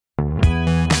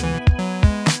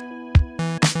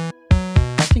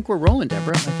think we're rolling,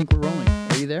 Deborah. I think we're rolling.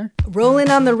 Are you there?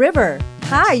 Rolling on the river.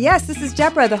 Hi, yes, this is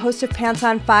Deborah, the host of Pants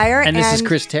on Fire. And this is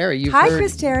Chris Terry.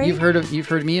 Chris Terry. You've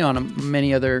heard me on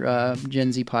many other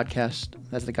Gen Z podcasts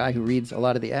as the guy who reads a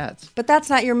lot of the ads. But that's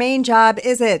not your main job,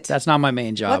 is it? That's not my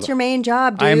main job. What's your main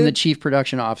job, dude? I am the chief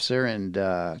production officer and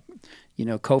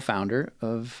co-founder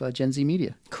of Gen Z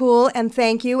Media. Cool, and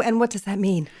thank you. And what does that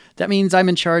mean? That means I'm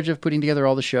in charge of putting together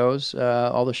all the shows.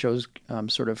 All the shows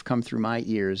sort of come through my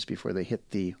ears before they hit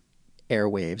the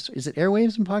airwaves. Is it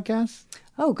airwaves in podcasts?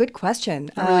 Oh, good question.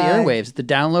 Not really airwaves. The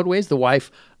download waves, the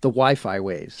Wi-Fi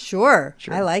waves. Sure.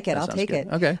 I like it. I'll take good.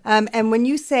 it. Okay. And when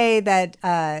you say that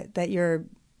that you're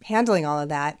handling all of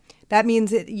that, that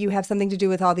means that you have something to do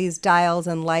with all these dials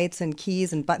and lights and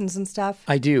keys and buttons and stuff?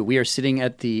 I do. We are sitting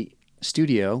at the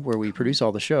studio where we produce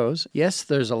all the shows. Yes,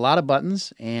 there's a lot of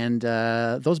buttons, and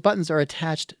those buttons are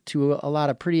attached to a lot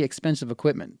of pretty expensive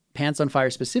equipment. Pants on Fire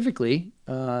specifically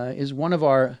is one of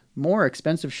our more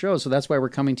expensive shows, so that's why we're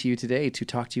coming to you today to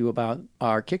talk to you about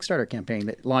our Kickstarter campaign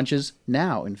that launches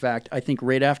now. In fact, I think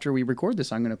right after we record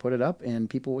this, I'm going to put it up and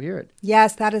people will hear it.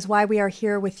 Yes, that is why we are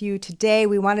here with you today.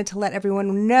 We wanted to let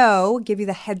everyone know, give you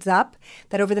the heads up,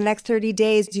 that over the next 30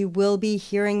 days, you will be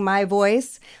hearing my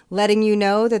voice, letting you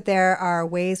know that there are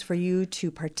ways for you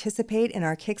to participate in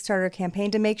our Kickstarter campaign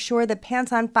to make sure that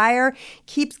Pants on Fire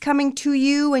keeps coming to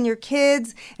you and your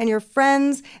kids and your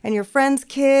friends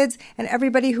kids and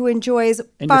everybody who enjoys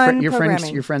fun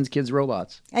programming. Your friends' kids'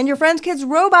 robots. And your friends' kids'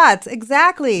 robots,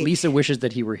 exactly. Lisa wishes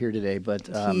that he were here today, but...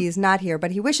 he's not here,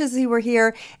 but he wishes he were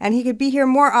here, and he could be here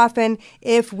more often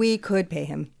if we could pay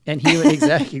him. And he would,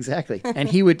 exactly. And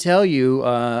he would tell you,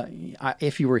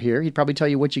 if you were here, he'd probably tell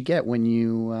you what you get when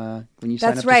you sign up to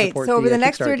support. That's right. So over the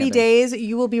next 30 campaign. days,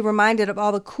 you will be reminded of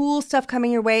all the cool stuff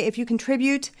coming your way. If you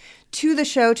contribute to the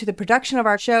show, to the production of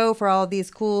our show, for all of these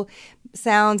cool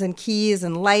sounds and keys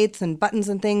and lights and buttons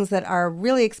and things that are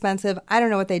really expensive. I don't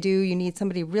know what they do. You need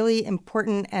somebody really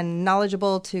important and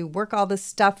knowledgeable to work all this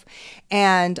stuff,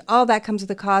 and all that comes with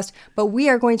a cost. But we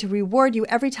are going to reward you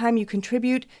every time you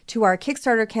contribute to our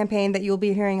Kickstarter campaign that you'll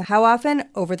be hearing how often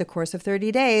over the course of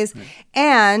 30 days. Right.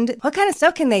 And what kind of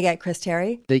stuff can they get, Chris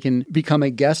Terry? They can become a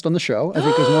guest on the show. I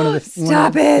think is one of the...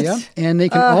 Stop it! Yeah. And they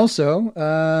can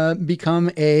also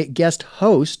become a guest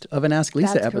host of an Ask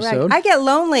Lisa episode. Correct. I get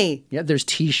lonely. Yeah, there's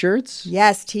T-shirts.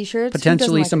 Yes, T-shirts.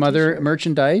 Potentially some other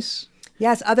merchandise.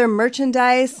 Yes, other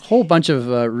merchandise. A whole bunch of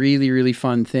really, really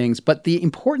fun things. But the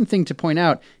important thing to point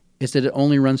out is that it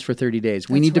only runs for 30 days.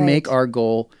 We need to make our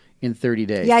goal in 30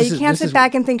 days. Yeah, you can't sit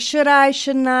back and think, should I,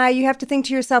 shouldn't I? You have to think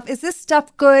to yourself, is this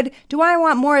stuff good? Do I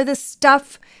want more of this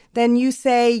stuff? Then you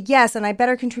say, yes, and I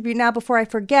better contribute now before I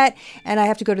forget, and I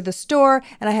have to go to the store,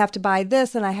 and I have to buy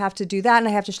this, and I have to do that, and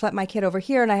I have to schlep my kid over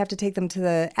here, and I have to take them to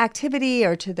the activity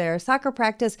or to their soccer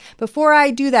practice. Before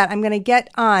I do that, I'm going to get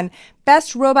on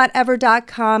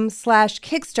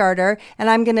bestrobotever.com/Kickstarter, and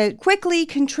I'm going to quickly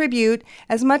contribute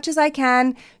as much as I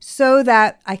can so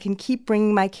that I can keep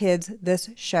bringing my kids this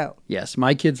show. Yes,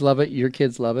 my kids love it. Your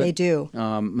kids love it. They do.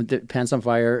 Pants on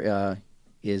Fire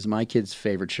is my kids'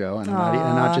 favorite show, and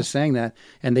I'm not just saying that.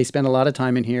 And they spend a lot of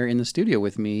time in here in the studio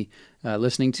with me,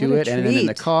 listening to it, and in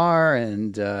the car,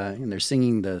 and they're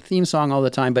singing the theme song all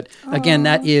the time. But again,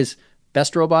 that is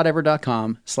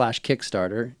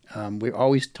bestrobotever.com/Kickstarter. We're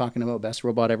always talking about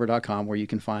bestrobotever.com, where you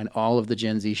can find all of the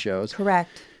Gen Z shows. Correct.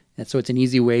 And so it's an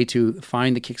easy way to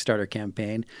find the Kickstarter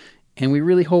campaign. And we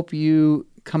really hope you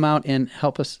come out and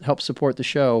help support the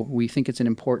show. We think it's an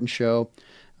important show.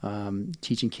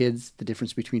 Teaching kids the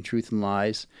difference between truth and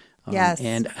lies,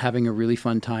 and having a really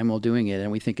fun time while doing it.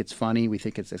 And we think it's funny. We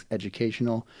think it's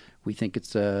educational. We think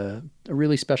it's a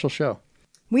really special show.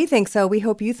 We think so. We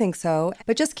hope you think so.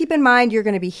 But just keep in mind, you're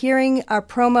going to be hearing our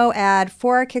promo ad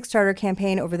for our Kickstarter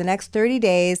campaign over the next 30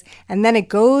 days, and then it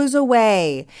goes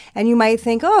away. And you might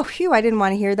think, oh, phew, I didn't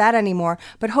want to hear that anymore.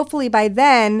 But hopefully by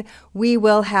then, we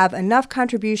will have enough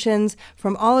contributions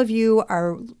from all of you,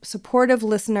 our supportive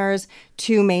listeners,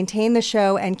 to maintain the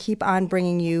show and keep on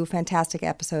bringing you fantastic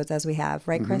episodes as we have.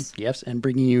 Right, Chris? Mm-hmm. Yes, and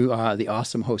bringing you the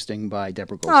awesome hosting by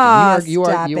Deborah Goldstein. You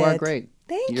are great.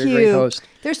 Thank You're a great host.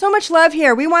 There's so much love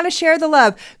here. We want to share the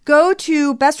love. Go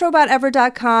to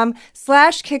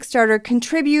bestrobotever.com/Kickstarter,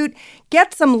 contribute,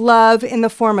 get some love in the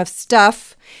form of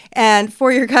stuff, and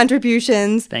for your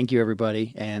contributions. Thank you,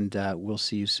 everybody, and we'll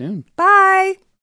see you soon. Bye.